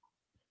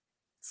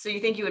 So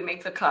you think you would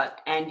make the cut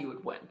and you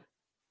would win?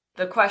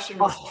 The question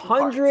was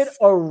 100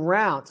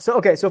 around. So,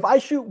 okay. So if I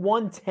shoot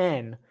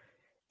 110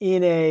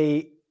 in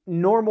a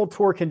normal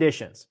tour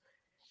conditions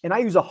and I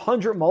use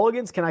 100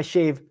 mulligans, can I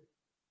shave?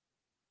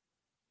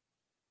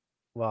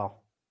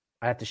 Well,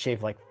 I have to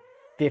shave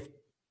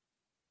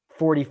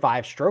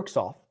 45 strokes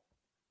off.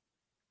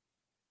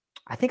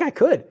 I think I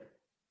could.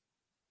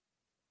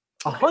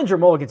 100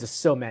 mulligans is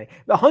so many.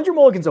 100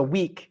 mulligans a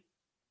week,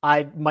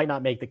 I might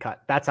not make the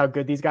cut. That's how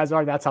good these guys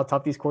are. That's how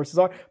tough these courses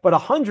are. But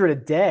 100 a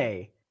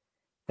day,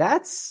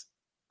 that's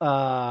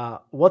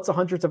what's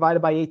 100 divided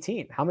by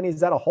 18? How many is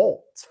that a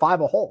hole? It's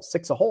 5 a hole,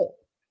 6 a hole.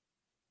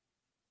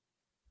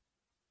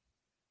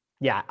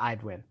 Yeah,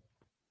 I'd win.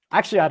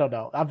 Actually, I don't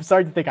know. I'm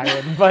starting to think I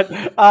would, but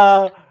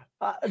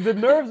the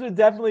nerves would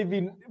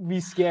definitely be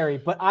scary.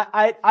 But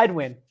I'd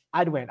win.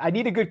 I'd win. I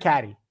need a good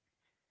caddy.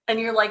 And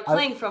you're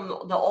playing from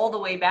all the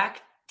way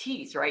back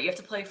tees, right? You have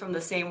to play from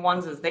the same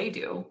ones as they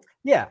do.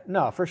 Yeah,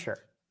 no, for sure.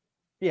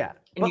 Yeah.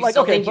 And you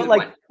still think you would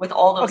win with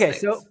all those things.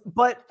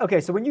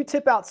 So when you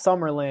tip out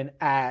Summerlin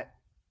at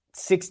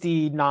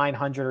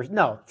 6,900 or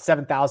no,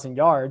 7,000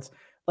 yards,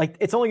 like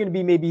it's only going to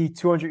be maybe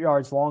 200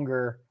 yards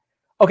longer.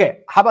 Okay,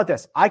 how about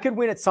this? I could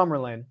win at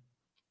Summerlin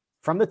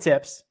from the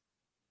tips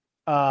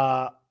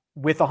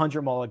with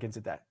 100 mulligans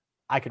a day.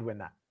 I could win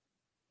that.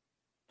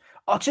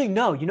 Actually,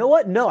 no. You know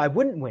what? No, I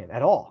wouldn't win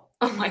at all.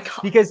 Oh my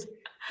God. Because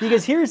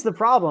here's the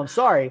problem.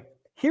 Sorry.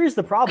 Here's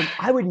the problem.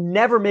 I would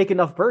never make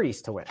enough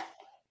birdies to win.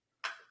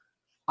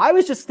 I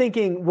was just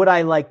thinking, would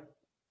I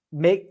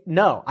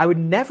no, I would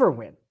never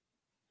win.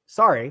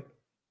 Sorry.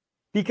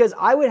 Because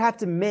I would have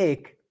to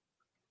make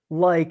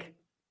like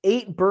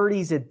 8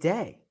 birdies a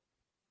day.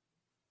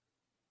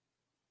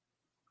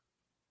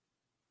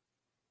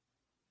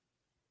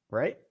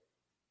 Right?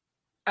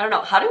 I don't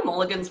know. How do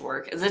mulligans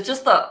work? Is it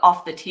just the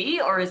off the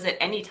tee or is it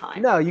any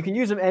time? No, you can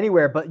use them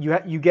anywhere, but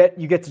you get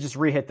to just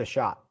re-hit the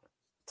shot.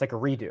 It's like a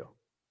redo.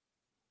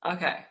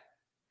 Okay.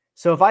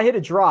 So if I hit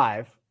a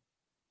drive.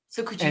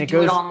 So could you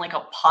do it on like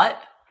a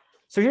putt?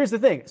 So here's the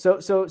thing.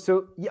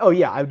 Oh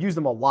yeah, I would use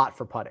them a lot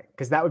for putting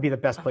because that would be the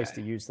best place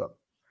to use them.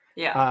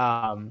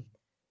 Yeah.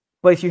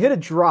 But if you hit a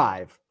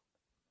drive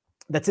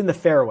that's in the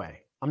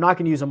fairway, I'm not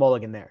going to use a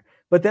mulligan there.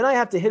 But then I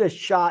have to hit a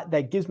shot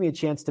that gives me a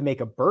chance to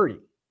make a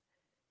birdie.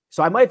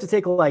 So I might have to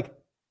take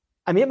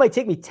it might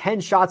take me 10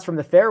 shots from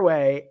the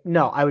fairway.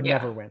 No, I would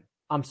never win.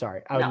 I'm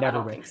sorry. I would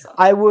never win. So.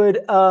 I would,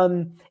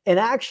 and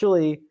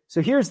actually,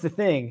 so here's the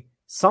thing.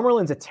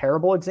 Summerlin's a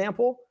terrible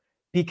example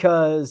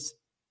because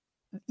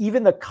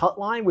even the cut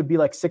line would be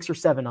like 6 or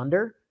 7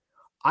 under.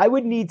 I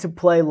would need to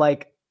play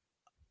like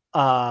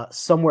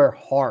somewhere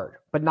hard,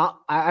 but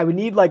not, I would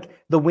need like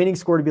the winning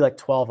score to be like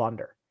 12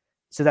 under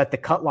so that the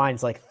cut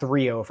line's like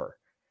 3 over.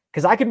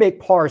 Cause I could make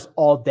pars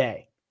all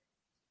day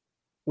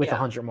with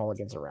 100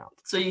 mulligans around.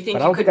 So you think I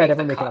don't think I'd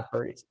ever make enough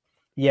birdies.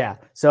 Yeah.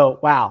 So,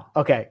 wow.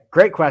 Okay.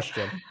 Great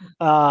question.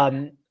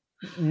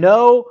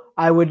 No,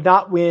 I would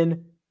not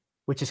win,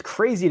 which is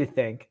crazy to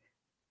think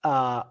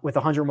with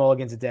 100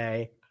 mulligans a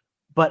day,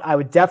 but I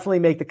would definitely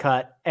make the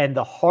cut. And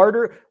the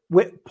harder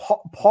with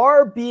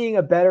par being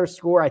a better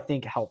score, I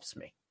think helps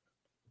me.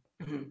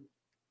 Mm-hmm.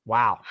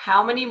 Wow.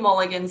 How many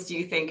mulligans do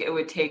you think it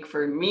would take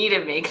for me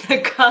to make the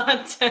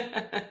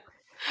cut?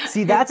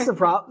 See, that's the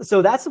problem.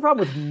 So that's the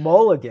problem with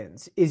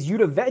mulligans is you'd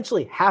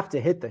eventually have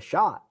to hit the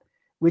shot,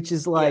 which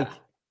is like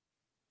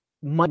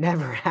might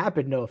never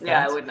happen. No offense.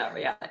 Yeah, it would never.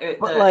 Yeah,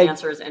 the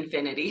answer is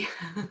infinity.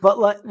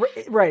 But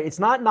right, it's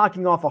not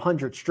knocking off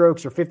 100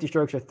 strokes or 50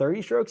 strokes or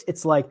 30 strokes.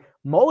 It's like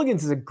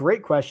mulligans is a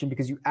great question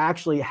because you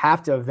actually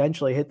have to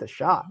eventually hit the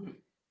shot,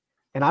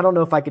 and I don't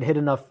know if I could hit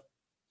enough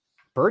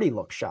birdie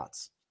look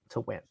shots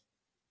to win.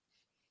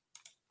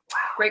 Wow,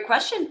 great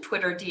question.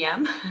 Twitter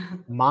DM.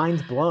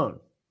 Mind blown.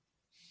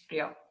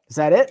 Yeah. Is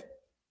that it?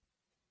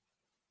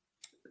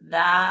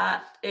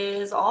 That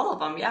is all of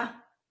them. Yeah.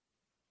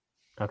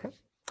 Okay.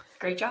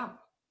 Great job.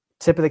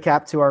 Tip of the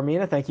cap to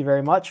Armina. Thank you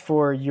very much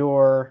for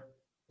your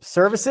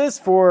services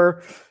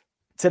for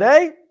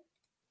today.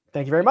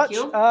 Thank you very much.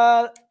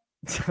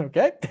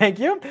 Okay. Thank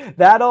you.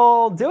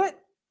 That'll do it.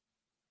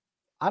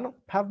 I don't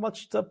have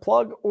much to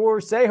plug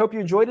or say. Hope you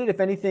enjoyed it. If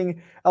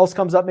anything else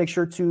comes up, make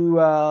sure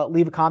to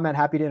leave a comment.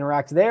 Happy to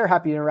interact there.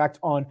 Happy to interact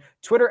on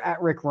Twitter at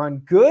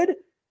RickRunGood.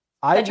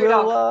 I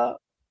will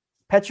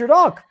pet your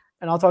dog,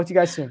 and I'll talk to you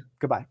guys soon.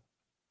 Goodbye.